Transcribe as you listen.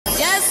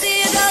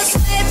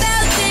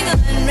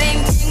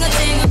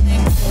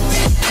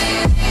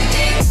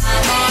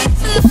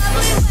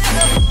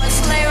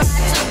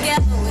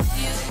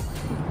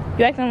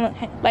You acting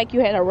like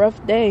you had a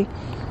rough day.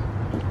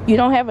 You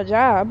don't have a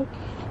job.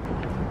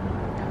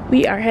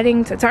 We are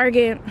heading to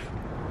Target.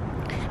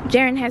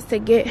 Jaren has to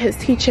get his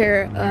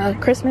teacher a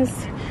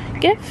Christmas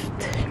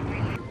gift.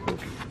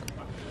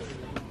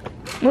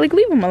 Like,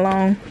 leave him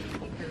alone.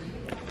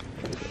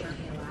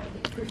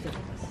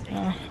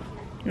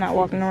 Not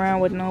walking around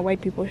with no white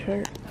people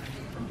shirt.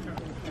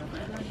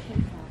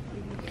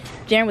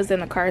 Jaren was in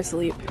the car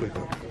asleep,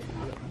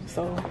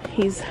 so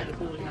he's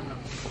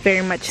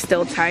very much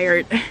still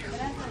tired.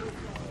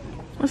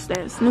 What's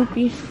that,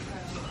 Snoopy?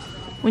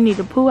 We need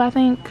to poo, I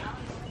think.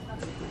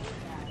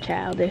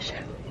 Childish.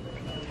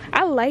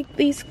 I like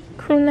these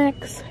crew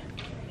necks.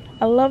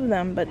 I love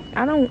them, but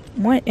I don't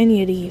want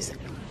any of these.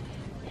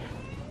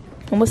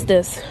 And what's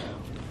this?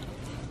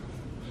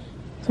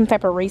 Some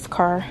type of race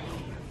car.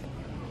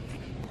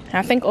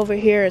 I think over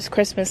here is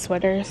Christmas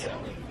sweaters.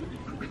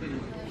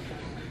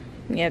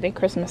 Yeah, they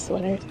Christmas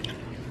sweaters.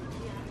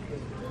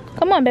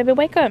 Come on, baby,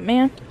 wake up,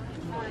 man.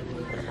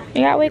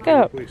 You gotta wake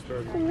up.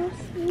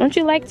 Don't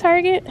you like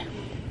Target?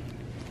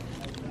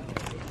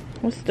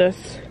 What's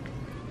this?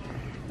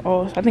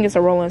 Oh, I think it's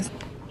a Rollins.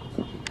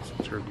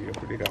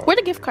 Where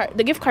the gift card?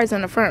 The gift card's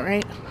in the front,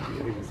 right?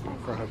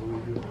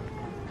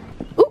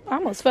 Ooh, I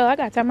almost fell. I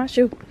gotta tie my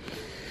shoe.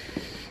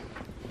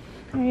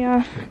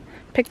 I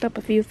picked up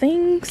a few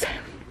things.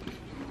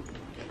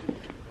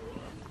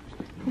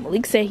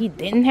 Malik said he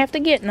didn't have to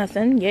get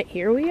nothing, yet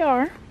here we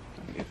are.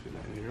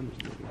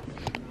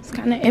 It's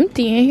kind of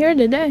empty in here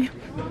today.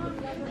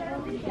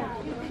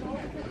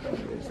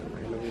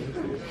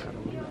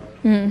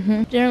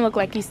 Jaren look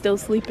like he's still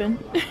sleeping.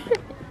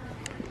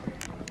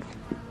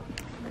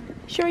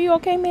 Sure you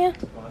okay, man?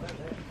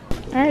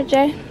 Alright,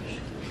 Jay.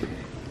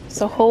 It's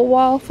a whole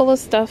wall full of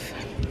stuff.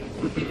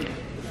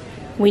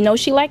 We know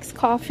she likes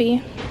coffee.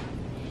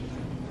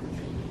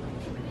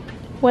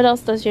 What else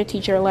does your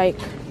teacher like?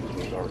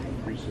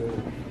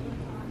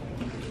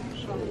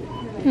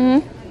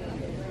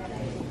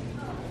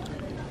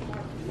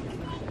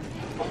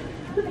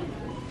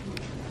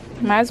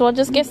 Might as well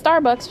just get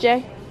Starbucks,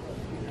 Jay.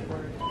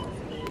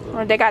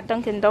 Or they got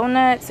Dunkin'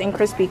 Donuts and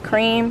Krispy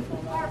Kreme.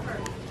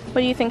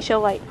 What do you think she'll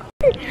like?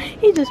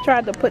 He just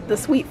tried to put the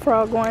sweet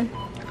frog on.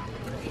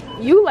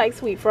 You like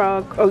sweet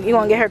frog. Oh, you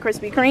gonna get her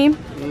Krispy Kreme?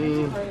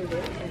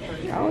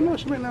 I don't know.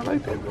 She might not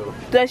like that though.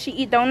 Does she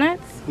eat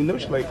donuts? You know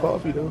she like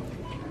coffee though.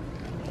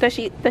 Does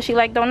she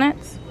like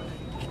donuts?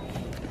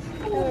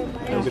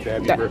 Get the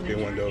happy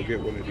birthday one though. Get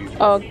one of these.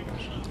 Oh,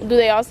 do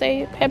they all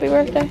say happy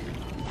birthday?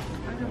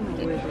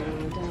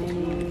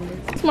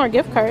 There's more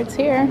gift cards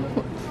here.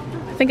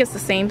 I think it's the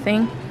same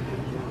thing.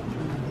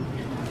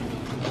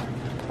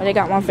 Oh, they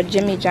got one for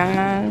Jimmy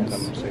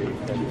John's.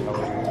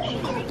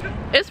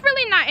 It's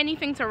really not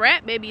anything to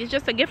wrap, baby. It's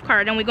just a gift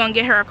card, and we're gonna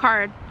get her a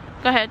card.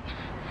 Go ahead.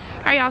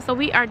 Alright, y'all, so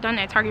we are done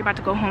at Target, about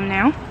to go home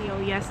now.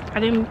 I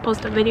didn't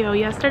post a video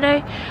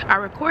yesterday. I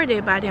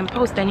recorded, but I didn't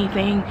post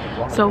anything.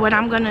 So what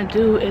I'm gonna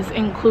do is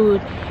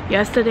include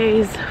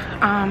yesterday's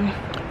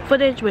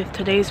footage with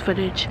today's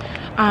footage.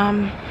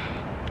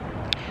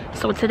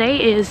 So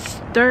today is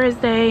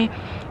Thursday.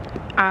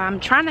 I'm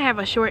trying to have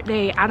a short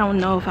day. I don't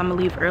know if I'm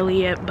gonna leave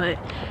early yet, but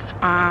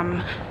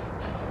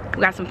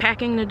we got some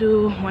packing to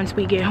do once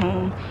we get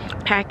home.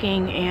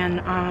 Packing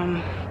and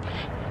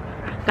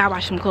gotta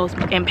wash some clothes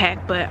and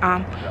pack. But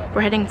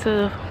we're heading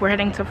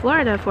to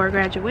Florida for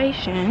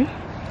graduation.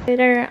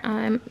 Later,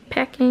 I'm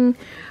packing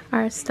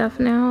our stuff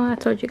now. I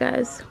told you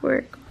guys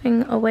we're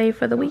going away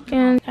for the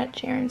weekend. Got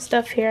Jaren's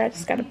stuff here. I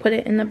just gotta put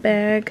it in the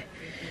bag.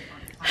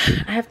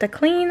 I have to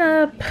clean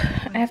up.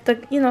 I have to,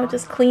 you know,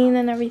 just clean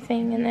and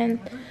everything, and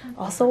then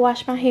also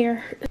wash my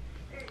hair.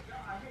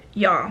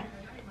 Y'all,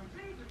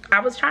 I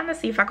was trying to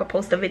see if I could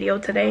post a video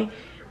today.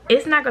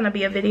 It's not gonna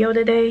be a video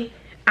today.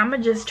 I'm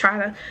gonna just try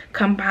to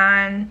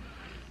combine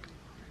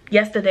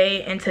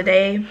yesterday and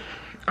today.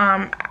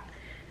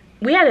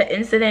 We had an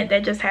incident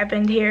that just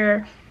happened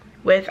here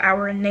with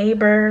our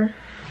neighbor.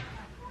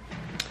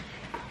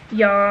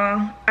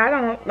 Y'all, I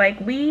don't like,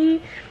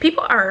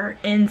 people are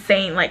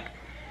insane. Like,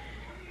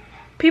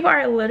 people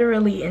are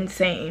literally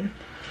insane.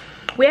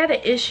 We had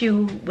an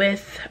issue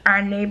with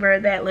our neighbor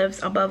that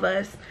lives above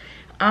us.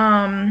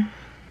 And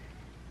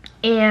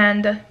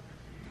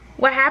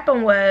what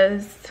happened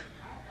was,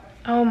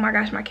 oh my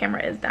gosh, my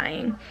camera is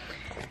dying.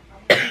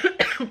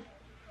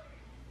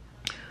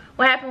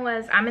 What happened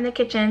was, I'm in the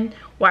kitchen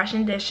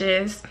washing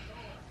dishes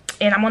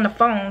and I'm on the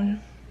phone,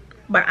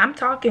 but I'm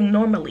talking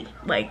normally,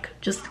 like,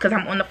 just because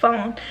I'm on the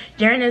phone.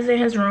 Jaren is in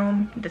his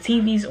room, the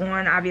TV's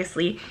on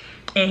obviously,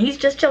 and he's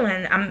just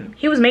chilling.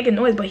 He was making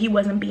noise, but he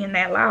wasn't being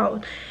that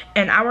loud.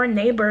 And our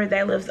neighbor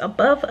that lives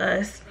above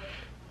us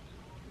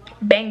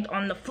banged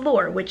on the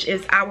floor, which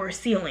is our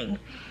ceiling,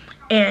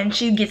 and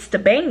she gets to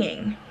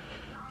banging,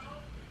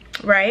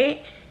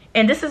 right?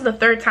 And this is the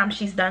third time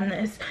she's done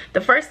this.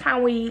 The first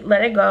time we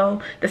let it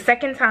go. The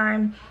second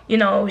time, you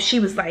know, she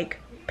was like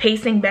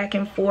pacing back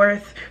and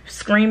forth,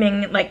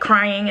 screaming, like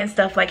crying and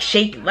stuff, like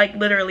like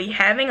literally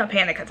having a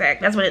panic attack.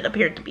 That's what it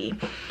appeared to be.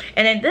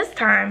 And then this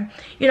time,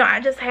 you know,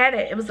 I just had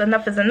it. It was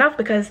enough is enough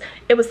because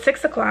it was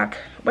 6 o'clock.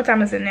 What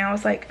time is it now?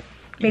 It's like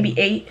maybe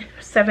 8,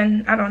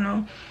 7, I don't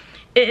know.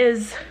 It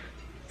is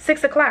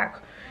 6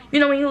 o'clock. You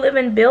know, when you live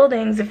in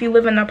buildings, if you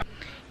live in a,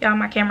 y'all,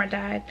 my camera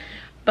died.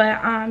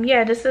 But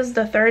yeah, this is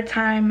the 3rd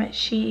time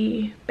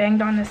she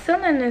banged on the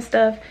ceiling and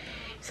stuff.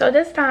 So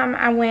this time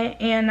I went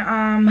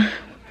and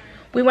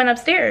we went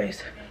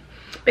upstairs.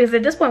 Because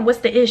at this point, what's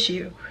the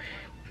issue?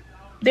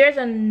 There's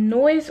a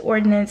noise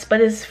ordinance,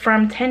 but it's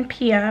from 10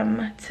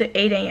 p.m. to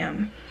 8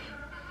 a.m.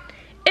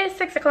 It's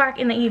 6 o'clock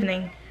in the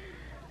evening.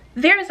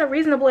 There is a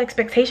reasonable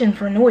expectation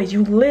for noise.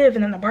 You live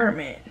in an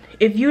apartment.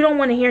 If you don't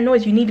want to hear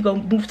noise, you need to go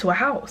move to a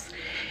house.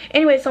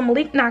 Anyway, so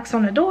Malik knocks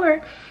on the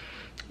door.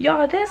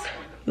 Y'all, this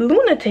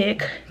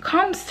lunatic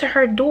comes to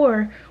her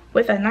door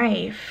with a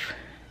knife.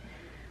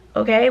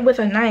 Okay, with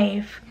a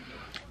knife.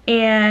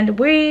 And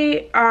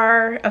we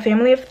are a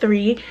family of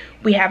 3.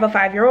 We have a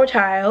 5-year-old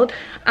child.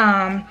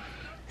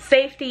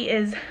 Safety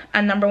is a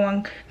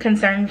 #1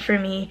 concern for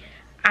me.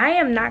 I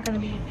am not gonna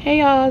be. Hey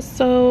y'all,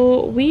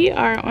 so we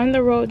are on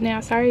the road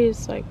now. Sorry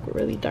it's like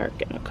really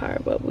dark in the car,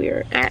 but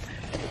we're at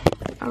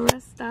a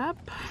rest stop.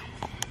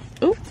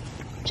 Oop,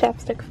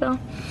 chapstick fell.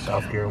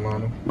 South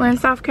Carolina. We're in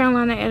South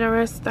Carolina at a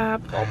rest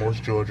stop.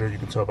 Almost Georgia. You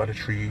can tell by the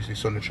trees.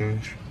 It's on the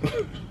change.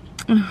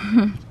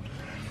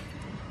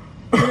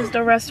 This is the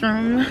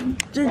restroom.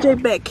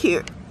 JJ back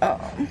here.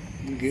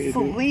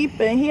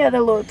 Sleeping. He had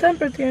a little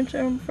temper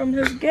tantrum from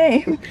his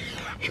game.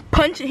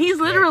 He's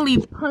literally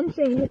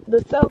punching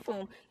the cell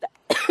phone.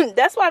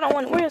 That's why I don't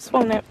want to wear his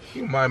phone at.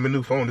 You mind my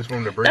new phone? This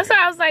phone to break. That's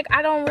why I was like,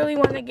 I don't really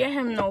want to get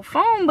him no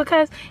phone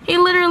because he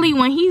literally,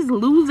 when he's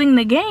losing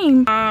the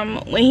game,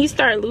 when he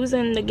starts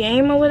losing the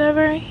game or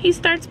whatever, he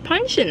starts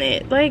punching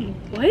it. Like,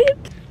 what?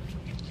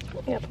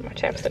 I gotta put my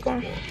chapstick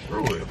on.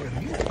 Bro,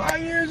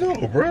 5 years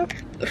old, bro.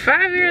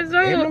 5 years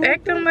old,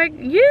 acting like,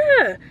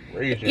 yeah.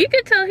 You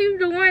could tell he was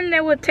the one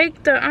that would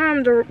take the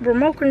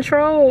remote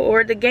control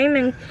or the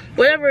gaming,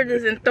 whatever it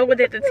is, and throw it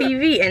at the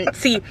TV. And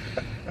see,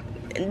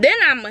 then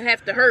I'm gonna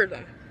have to hurt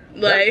him.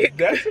 Like,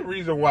 that's the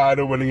reason why I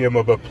don't want to give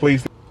him a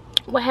place.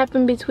 What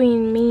happened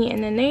between me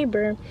and the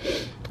neighbor?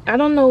 I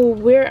don't know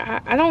where.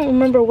 I don't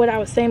remember what I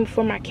was saying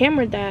before my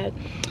camera died,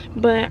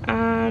 but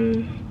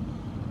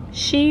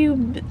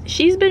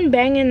she's been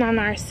banging on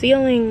our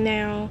ceiling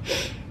now.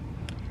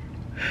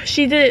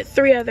 She did it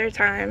 3 other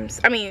times.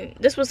 I mean,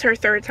 this was her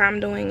 3rd time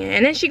doing it.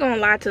 And then she gonna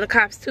lie to the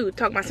cops too,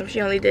 talk about some she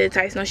only did it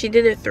twice. No, she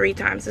did it 3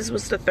 times. This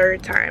was the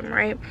 3rd time,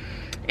 right?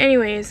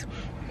 Anyways,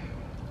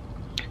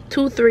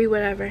 2, 3,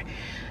 whatever.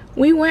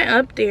 We went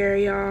up there,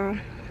 y'all.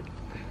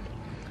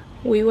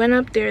 We went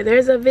up there.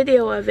 There's a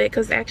video of it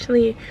because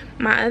actually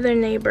my other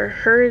neighbor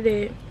heard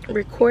it,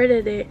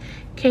 recorded it,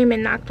 came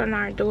and knocked on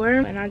our door,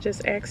 and I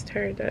just asked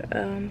her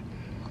to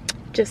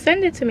just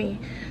send it to me.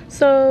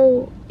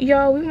 So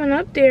y'all, we went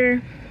up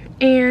there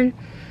and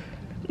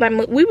like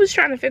we was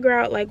trying to figure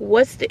out like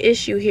what's the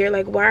issue here,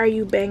 like why are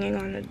you banging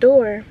on the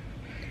door?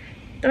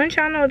 Don't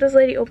y'all know this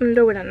lady opened the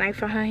door with a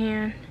knife in her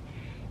hand?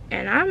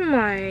 And I'm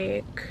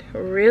like,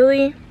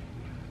 really?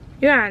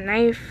 You got a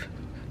knife?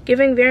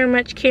 Giving very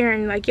much care,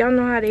 and like y'all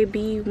know how they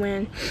be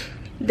when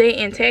they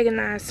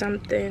antagonize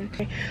something,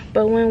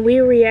 but when we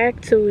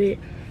react to it,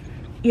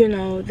 you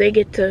know, they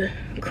get to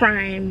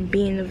crying,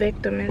 being the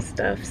victim and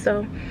stuff.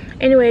 So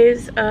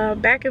anyways,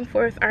 back and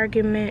forth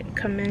argument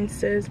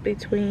commences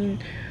between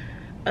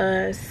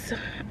us.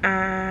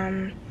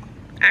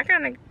 I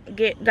kind of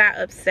got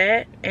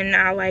upset and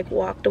I like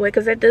walked away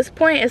because at this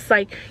point it's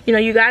like, you know,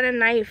 you got a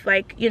knife,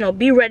 like, you know,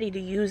 be ready to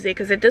use it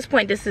because at this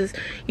point this is,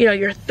 you know,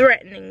 you're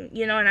threatening,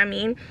 you know what I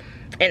mean?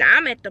 And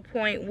I'm at the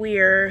point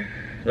where,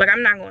 like,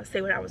 I'm not gonna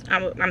say what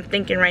I'm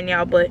thinking right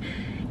now, but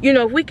you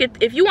know,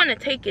 if you want to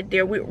take it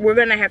there, we're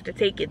gonna have to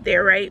take it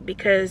there, right?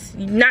 Because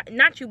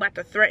not you about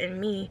to threaten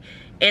me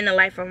in the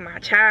life of my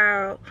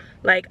child.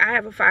 Like, I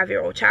have a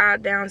 5-year-old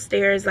child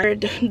downstairs.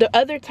 Like, the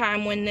other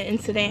time when the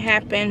incident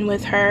happened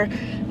with her,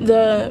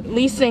 the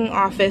leasing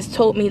office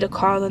told me to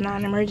call the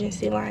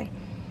non-emergency line.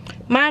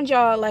 Mind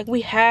y'all, like,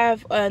 we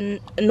have a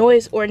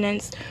noise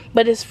ordinance,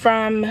 but it's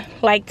from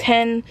like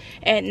 10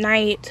 at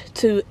night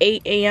to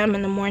 8 a.m.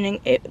 in the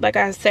morning. Like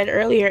I said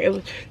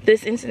earlier,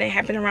 this incident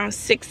happened around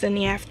 6 in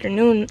the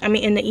afternoon. I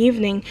mean, in the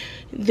evening.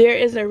 There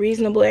is a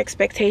reasonable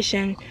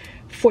expectation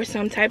for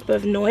some type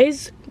of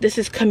noise. This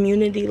is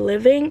community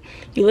living.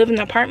 You live in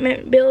an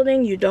apartment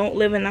building. You don't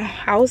live in a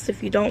house.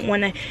 If you don't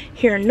want to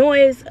hear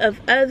noise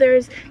of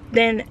others,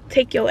 then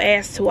take your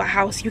ass to a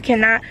house. You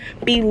cannot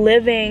be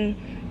living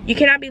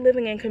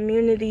in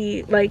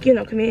community, like, you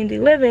know, community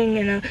living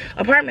in an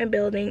apartment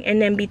building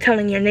and then be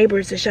telling your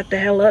neighbors to shut the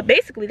hell up.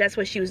 Basically, that's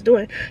what she was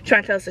doing,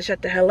 trying to tell us to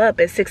shut the hell up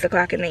at 6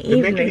 o'clock in the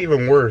evening. To make it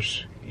even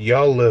worse,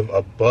 y'all live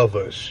above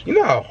us. You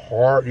know how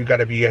hard you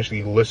gotta be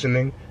actually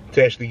listening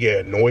to actually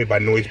get annoyed by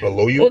noise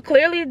below you? Well,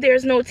 clearly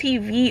there's no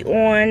TV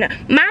on.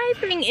 My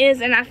thing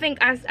is, and I think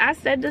I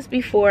said this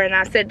before, and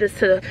I said this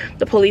to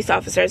the police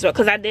officer as well,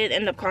 because I did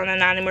end up calling a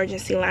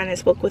non-emergency line and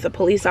spoke with a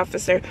police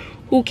officer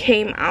who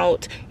came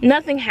out.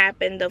 Nothing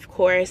happened, of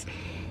course.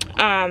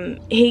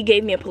 He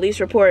gave me a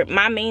police report.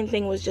 My main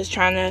thing was just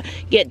trying to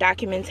get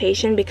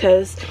documentation,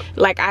 because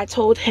like I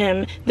told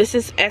him, this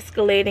is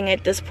escalating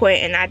at this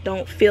point and I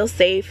don't feel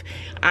safe.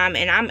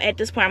 And I'm at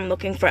this point, I'm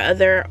looking for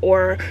other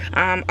or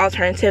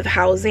alternative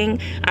housing.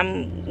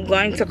 I'm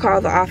going to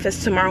call the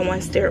office tomorrow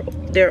once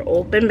they're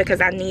open, because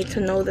I need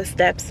to know the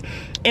steps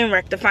in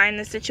rectifying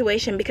the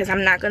situation, because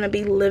I'm not going to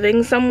be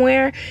living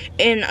somewhere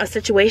in a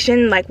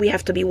situation like we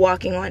have to be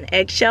walking on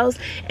eggshells,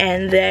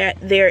 and that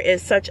there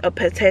is such a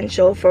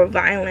potential for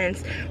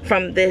violence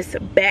from this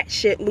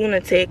batshit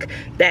lunatic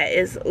that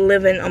is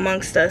living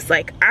amongst us.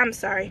 Like, I'm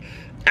sorry,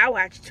 I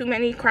watch too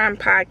many crime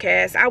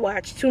podcasts, I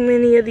watch too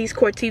many of these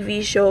court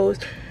TV shows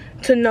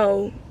to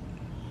know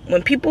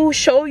when people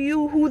show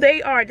you who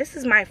they are. This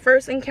is my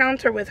first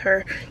encounter with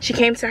her. She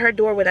came to her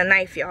door with a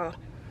knife, y'all.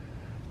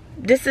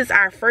 This is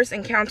our first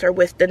encounter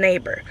with the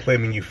neighbor.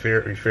 Claiming you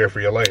fear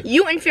for your life.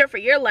 You in fear for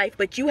your life,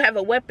 but you have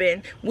a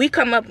weapon. We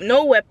come up,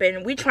 no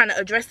weapon. We trying to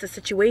address the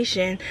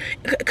situation.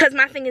 Because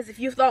my thing is, if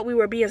you thought we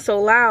were being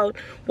so loud,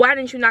 why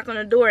didn't you knock on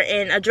the door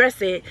and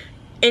address it?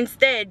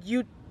 Instead,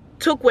 you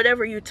took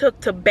whatever you took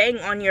to bang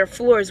on your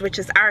floors, which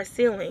is our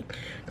ceiling.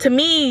 To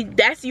me,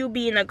 that's you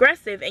being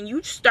aggressive, and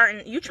you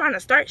trying to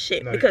start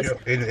shit. No, because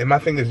and my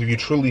thing is, if you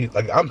truly,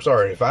 like, I'm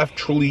sorry, if I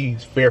truly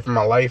fear for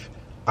my life,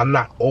 I'm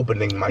not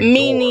opening my door.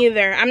 Me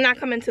neither. I'm not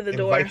coming to the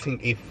door. Inviting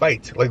a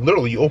fight. Like,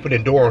 literally, you open the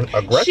door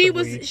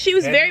aggressively. She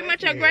was very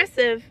much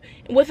aggressive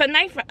with a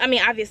knife. I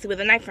mean, obviously with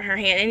a knife in her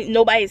hand, and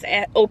nobody's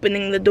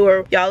opening the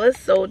door. Y'all, it's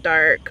so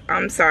dark.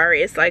 I'm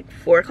sorry. It's like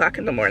 4 o'clock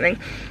in the morning.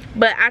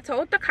 But I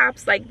told the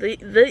cops, like,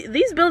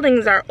 these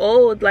buildings are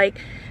old. Like,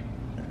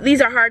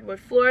 these are hardwood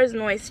floors,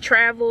 noise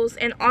travels,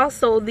 and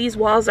also these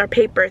walls are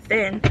paper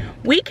thin.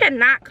 We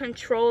cannot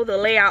control the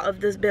layout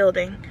of this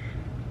building.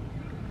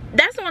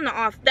 That's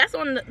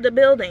on the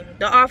building,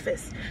 the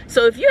office.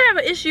 So if you have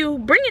an issue,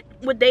 bring it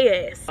with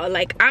their ass.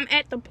 Like, I'm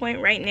at the point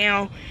right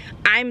now,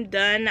 I'm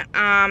done.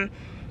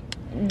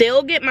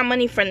 They'll get my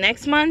money for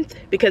next month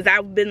because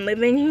I've been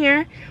living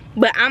here,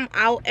 but I'm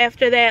out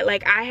after that.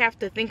 Like, I have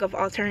to think of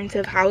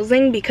alternative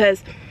housing,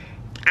 because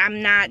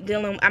I'm not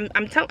dealing,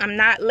 I'm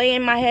not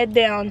laying my head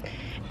down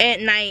at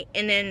night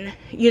and then,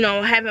 you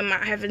know, having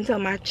to tell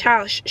my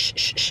child shh, shh,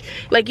 shh, shh.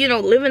 Like, you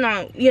know, living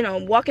on, you know,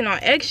 walking on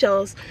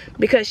eggshells,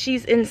 because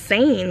she's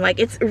insane. Like,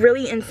 it's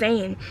really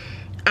insane.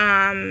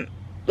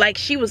 Like,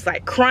 she was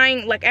like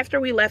crying, like, after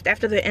we left,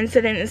 after the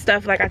incident and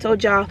stuff. Like I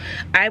told y'all,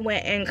 I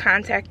went and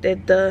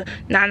contacted the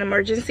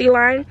non-emergency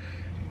line,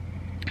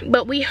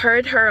 but we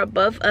heard her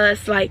above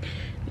us, like,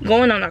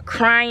 going on a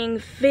crying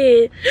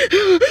fit,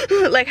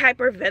 like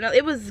hyperventilating.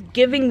 It was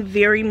giving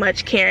very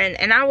much Karen,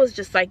 and I was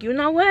just like, you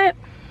know what,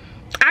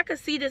 I could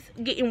see this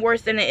getting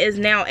worse than it is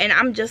now, and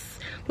I'm just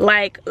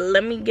like,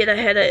 let me get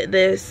ahead of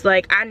this.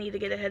 Like, I need to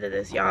get ahead of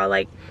this, y'all.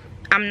 Like,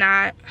 I'm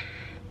not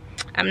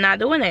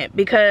doing it,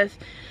 because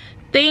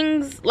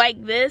things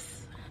like this,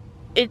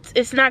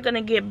 it's not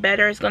gonna get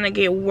better, it's gonna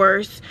get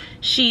worse.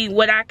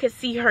 What I could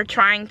see her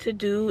trying to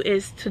do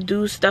is to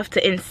do stuff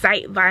to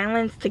incite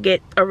violence, to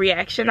get a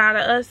reaction out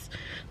of us,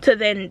 to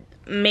then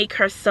make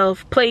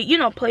herself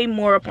play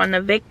more upon the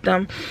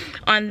victim.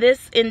 In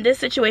this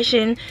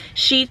situation,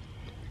 she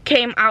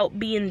came out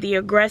being the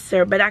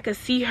aggressor, but I could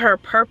see her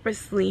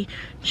purposely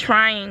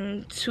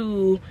trying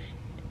to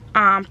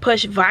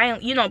push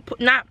violence, you know,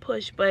 not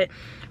push, but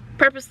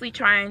purposely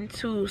trying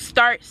to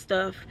start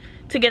stuff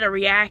to get a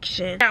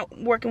reaction. Now,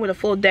 working with a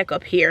full deck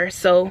up here,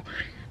 so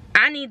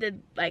I need to,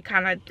 like,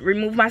 kind of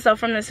remove myself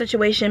from the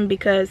situation,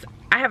 because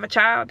I have a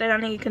child that I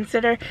need to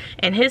consider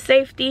and his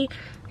safety,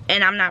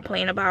 and I'm not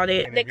playing about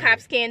it. The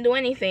cops can't do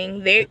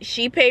anything.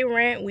 She pay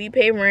rent, we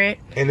pay rent,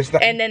 and it's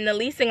not, and then the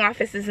leasing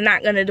office is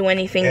not gonna do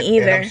anything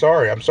either. And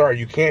I'm sorry,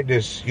 you can't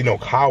just, you know,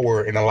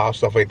 cower and allow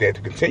stuff like that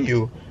to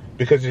continue,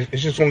 because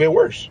it's just gonna get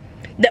worse.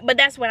 But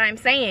that's what I'm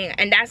saying,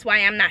 and that's why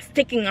I'm not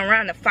sticking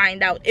around to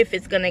find out if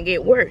it's gonna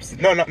get worse.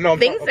 No.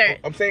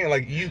 I'm saying,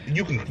 like,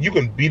 you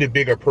can be the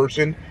bigger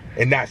person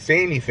and not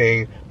say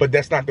anything, but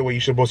that's not the way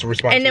you're supposed to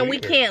respond. And then we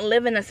can't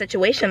live in a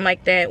situation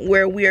like that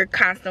where we're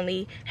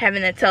constantly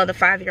having to tell the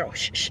 5-year-old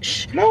shh, shh,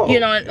 shh. No, you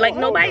know, like,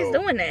 nobody's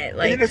doing that.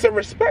 Like, it's a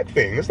respect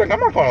thing. It's like, I'm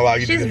not gonna allow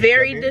you. She's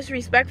very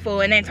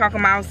disrespectful, and then talking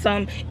about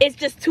it's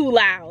just too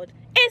loud.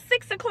 It's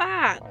 6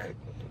 o'clock.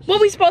 What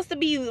we supposed to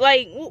be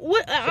like?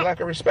 What? Lack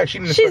of respect.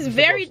 She's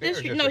very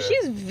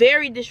she's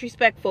very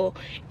disrespectful,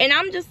 and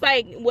I'm just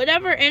like,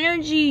 whatever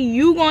energy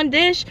you gonna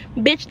dish,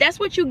 bitch. That's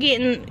what you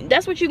getting.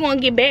 That's what you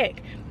gonna get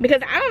back.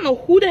 Because I don't know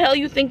who the hell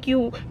you think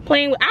you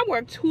playing with. I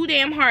work too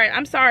damn hard.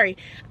 I'm sorry.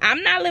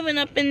 I'm not living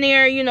up in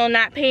there, you know,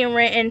 not paying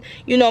rent and,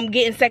 you know, I'm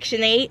getting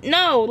Section 8.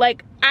 No,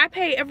 like, I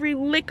pay every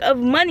lick of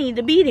money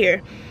to be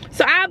there.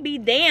 So I'll be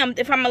damned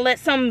if I'm gonna let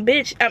some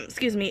bitch,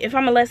 excuse me, if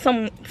I'm gonna let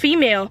some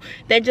female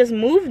that just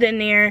moved in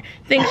there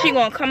think she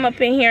gonna come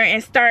up in here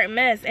and start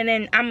mess, and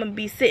then I'm gonna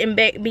be sitting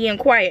back being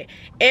quiet.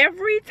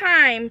 Every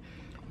time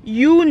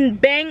you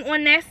bang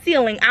on that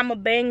ceiling, I'ma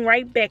bang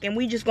right back, and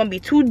we just gonna be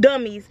two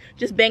dummies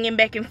just banging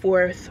back and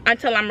forth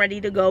until I'm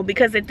ready to go.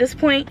 Because at this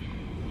point,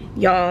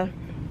 y'all,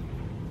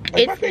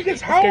 like, I think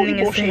it's how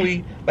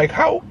emotionally, like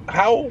how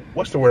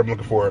what's the word I'm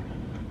looking for?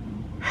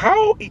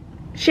 How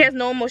she has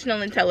no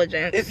emotional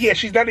intelligence. Yeah,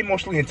 she's not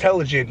emotionally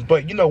intelligent,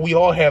 but you know, we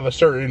all have a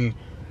certain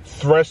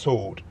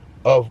threshold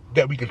of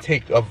that we can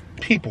take of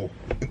people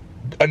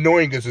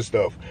annoying us and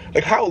stuff.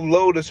 Like, how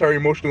low does her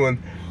emotional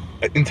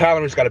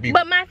intolerance got to be?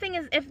 But my thing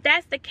is, if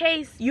that's the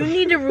case, you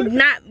need to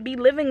not be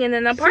living in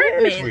an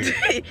apartment.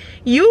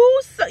 you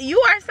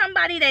are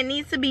somebody that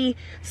needs to be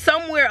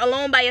somewhere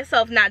alone by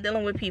yourself, not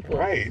dealing with people.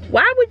 Right.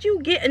 Why would you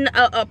get an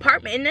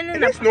apartment and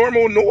then that's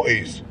normal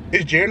noise?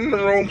 It's Jen in the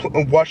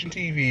room watching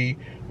TV.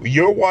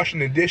 You're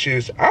washing the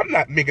dishes. I'm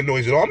not making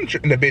noise at all. I'm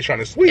in the bed trying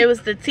to sleep. It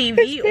was the TV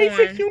it's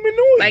basic on. Human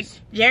noise. Like,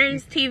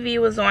 Jaren's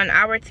TV was on,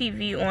 our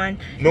TV on.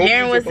 No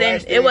Jaren was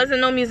music in. It wasn't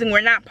no music.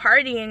 We're not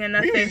partying or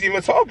nothing. We wasn't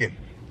even talking.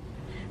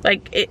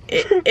 Like,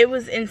 it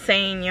was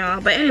insane,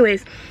 y'all. But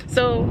anyways,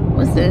 so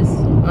what's this?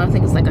 Oh, I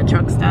think it's like a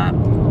truck stop.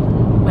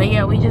 But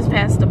yeah, we just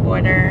passed the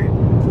border.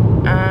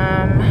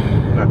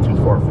 Not too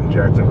far from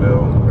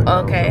Jacksonville.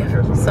 Okay,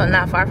 so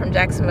not far from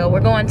Jacksonville.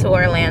 We're going to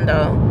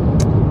Orlando.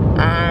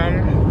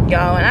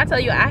 Y'all, and I tell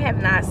you, I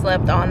have not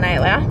slept all night.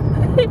 Like,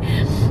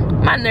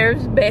 my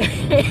nerves bad.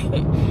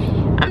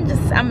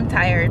 I'm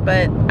tired,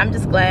 but I'm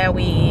just glad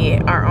we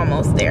are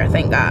almost there.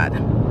 Thank God.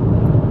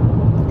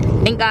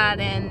 Thank God,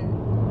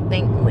 and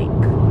thank Week.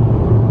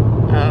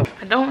 I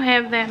don't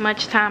have that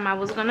much time. I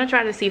was gonna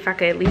try to see if I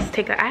could at least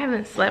take I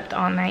haven't slept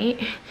all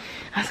night.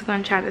 I was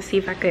gonna try to see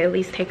if I could at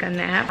least take a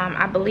nap.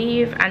 I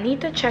believe I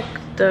need to check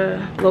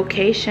the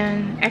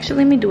location.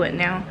 Actually, let me do it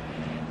now.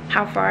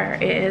 How far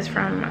it is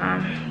from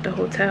the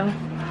hotel.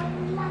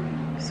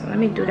 So let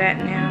me do that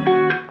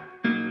now.